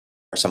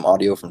some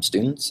audio from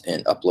students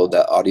and upload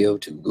that audio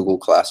to Google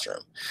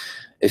Classroom.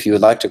 If you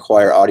would like to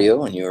acquire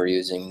audio and you are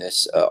using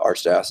this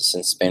Arts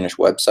Diocesan Spanish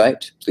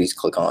website, please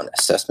click on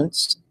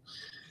Assessments.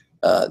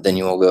 Then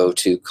you will go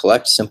to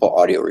Collect Simple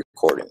Audio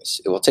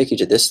Recordings. It will take you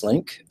to this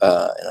link,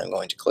 and I'm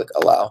going to click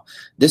Allow.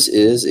 This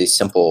is a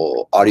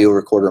simple audio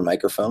recorder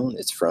microphone.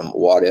 It's from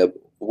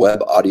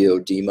Web Audio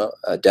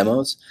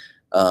Demos.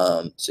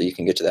 So you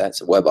can get to that.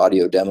 It's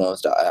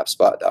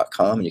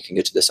webaudioDemos.appspot.com, and you can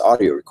get to this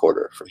audio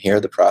recorder. From here,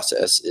 the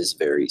process is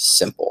very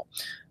simple.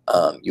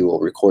 You will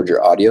record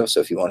your audio. So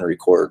if you want to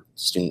record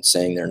students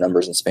saying their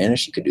numbers in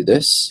Spanish, you could do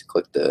this.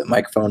 Click the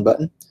microphone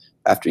button.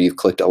 After you've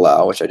clicked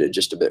Allow, which I did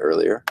just a bit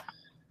earlier,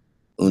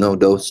 1,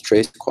 2,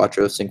 3, 4,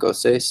 5, 6, 7,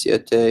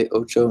 8,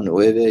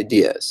 9,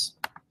 10.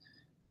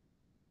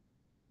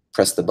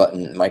 Press the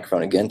button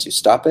microphone again to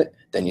stop it.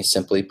 Then you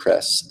simply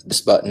press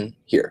this button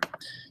here.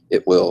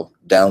 It will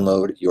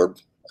download your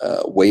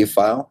WAV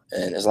file,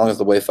 and as long as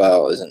the WAV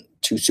file isn't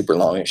too super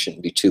long, it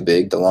shouldn't be too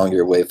big. The longer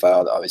your WAV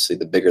file, obviously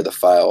the bigger the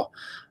file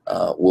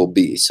will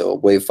be. So a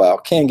WAV file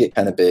can get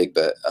kind of big,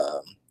 but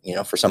you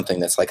know, for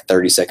something that's like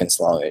 30 seconds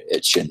long,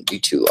 it shouldn't be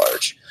too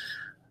large.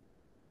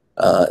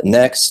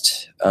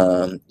 Next,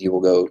 you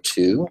will go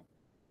to,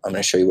 I'm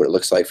going to show you what it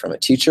looks like from a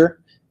teacher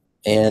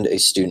and a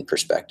student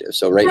perspective.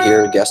 So right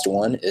here, guest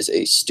 1 is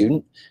a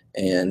student,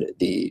 and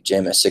the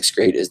JMS 6th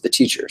grade is the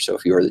teacher. So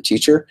if you are the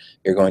teacher,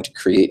 you're going to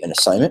create an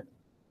assignment.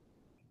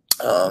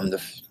 I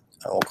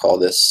will call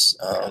this,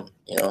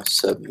 you know,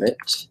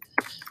 submit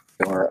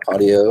your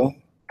audio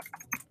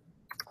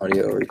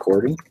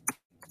recording,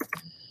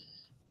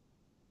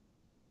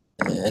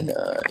 and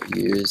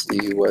use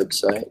the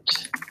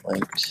website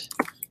linked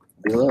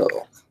below.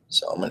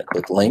 So I'm going to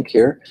click link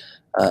here.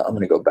 I'm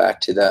going to go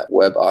back to that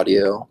web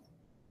audio.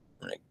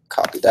 I'm going to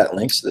copy that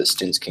link so the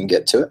students can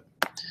get to it.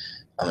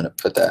 I'm going to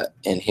put that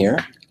in here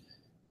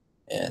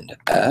and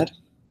add.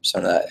 So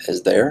that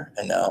is there,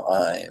 and now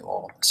I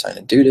will assign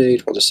a due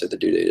date. We'll just say the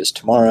due date is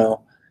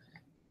tomorrow.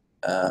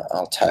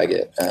 I'll tag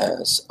it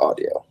as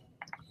audio.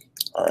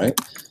 All right,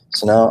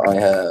 so now I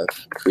have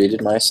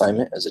created my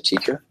assignment as a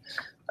teacher.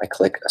 I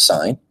click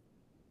assign,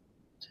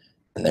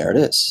 and there it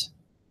is.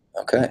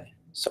 Okay,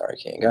 sorry,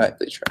 can't guide,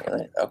 please try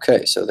it.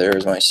 Okay, so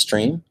there's my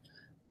stream.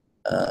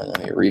 Let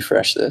me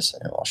refresh this,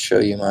 and I'll show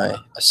you my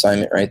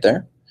assignment right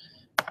there.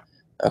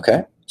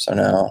 Okay, so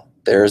now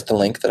there's the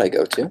link that I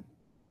go to.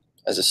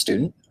 As a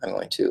student, I'm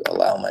going to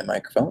allow my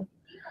microphone.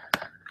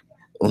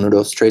 1,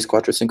 2, 3,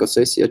 4, 5,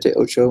 6, 7, 8,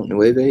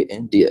 9,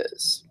 and 10.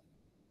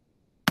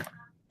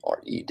 Or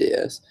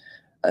E10.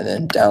 And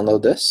then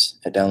download this.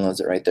 It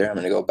downloads it right there. I'm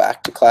going to go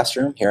back to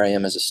Classroom. Here I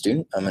am as a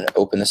student. I'm going to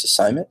open this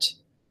assignment.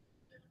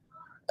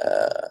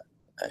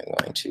 I'm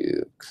going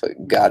to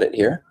click Got It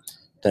here.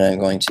 Then I'm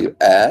going to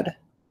add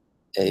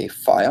a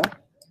file.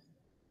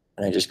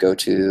 And I just go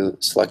to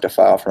select a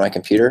file for my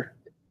computer.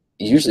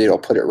 Usually it'll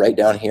put it right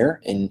down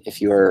here, and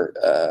if you are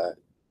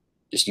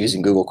just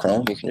using Google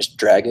Chrome, you can just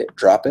drag it,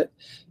 drop it.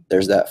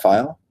 There's that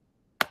file.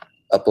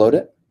 Upload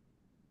it,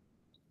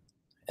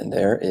 and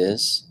there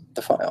is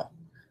the file.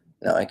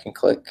 Now I can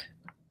click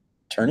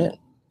Turn In.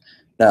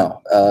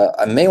 Now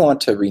I may want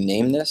to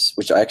rename this,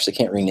 which I actually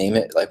can't rename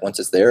it like once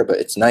it's there, but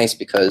it's nice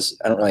because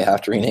I don't really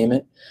have to rename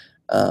it.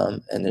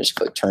 And then just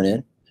click Turn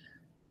In,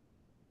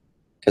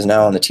 because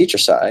now on the teacher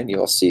side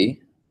you'll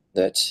see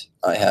that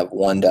I have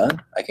 1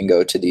 done. I can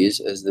go to these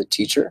as the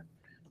teacher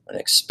and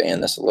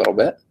expand this a little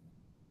bit.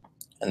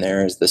 And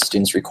there's the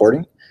student's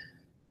recording.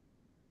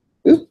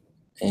 Oop.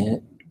 And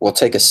it will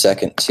take a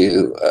second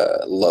to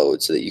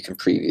load so that you can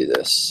preview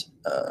this.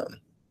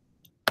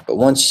 But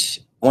once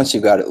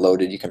you've got it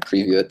loaded, you can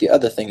preview it. The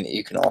other thing that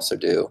you can also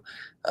do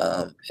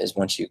is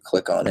once you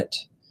click on it,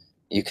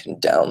 you can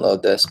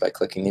download this by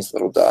clicking these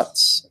little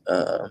dots.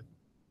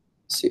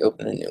 See,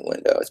 open a new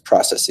window. It's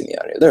processing the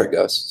audio. There it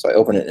goes. So I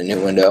open it in a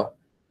new window.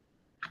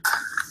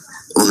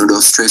 1,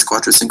 2, 3,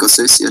 4, 5,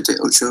 6, 7, 8,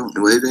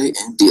 9,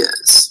 and 10.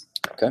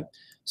 Okay.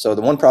 So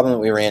the one problem that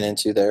we ran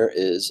into there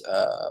is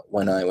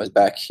when I was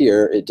back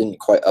here, it didn't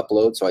quite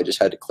upload, so I just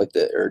had to click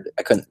or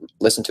I couldn't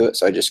listen to it,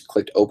 so I just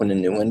clicked open a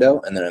new window,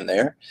 and then I'm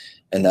there.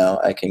 And now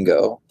I can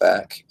go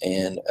back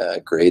and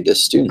grade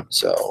this student.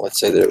 So let's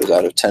say that it was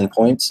out of 10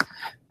 points.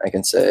 I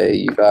can say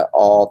you got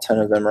all 10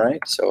 of them right,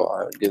 so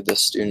I would give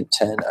this student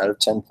 10 out of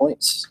 10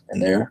 points,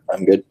 and there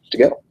I'm good to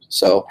go.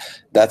 So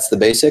that's the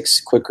basics.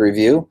 Quick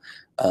review.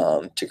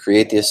 To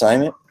create the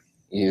assignment,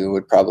 you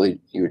would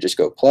just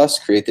go plus,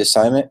 create the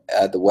assignment,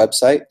 add the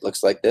website.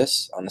 Looks like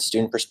this on the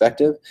student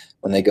perspective.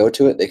 When they go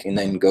to it, they can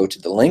then go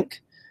to the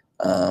link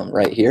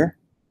right here,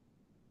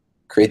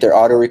 create their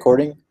audio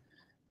recording.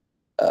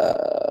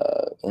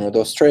 1,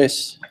 2, 3,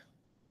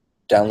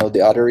 download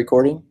the audio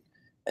recording,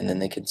 and then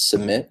they can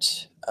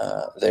submit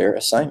their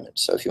assignment.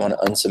 So if you want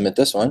to unsubmit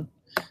this one,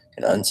 you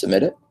can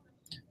unsubmit it.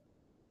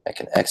 I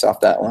can X off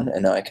that one,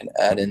 and now I can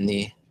add in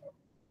the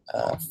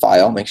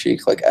file. Make sure you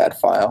click Add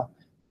File.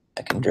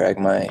 I can drag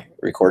my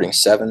recording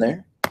 7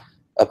 there,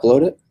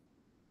 upload it,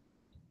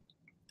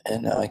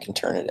 and now I can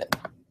turn it in.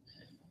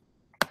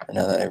 And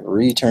now that I've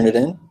returned it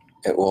in,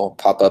 it will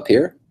pop up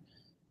here.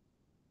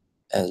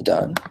 as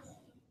done.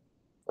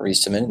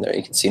 Resubmit. There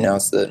you can see now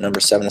it's the number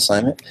 7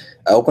 assignment.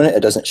 I open it,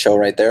 it doesn't show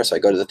right there, so I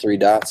go to the 3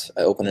 dots,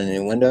 I open a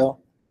new window,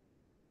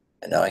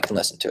 and now I can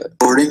listen to it.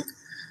 Recording.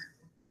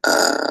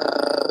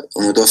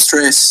 1, 2,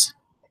 3.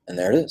 And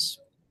there it is.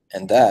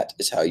 And that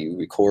is how you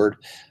record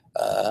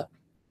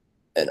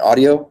an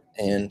audio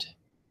and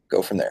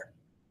go from there.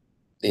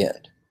 The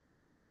end.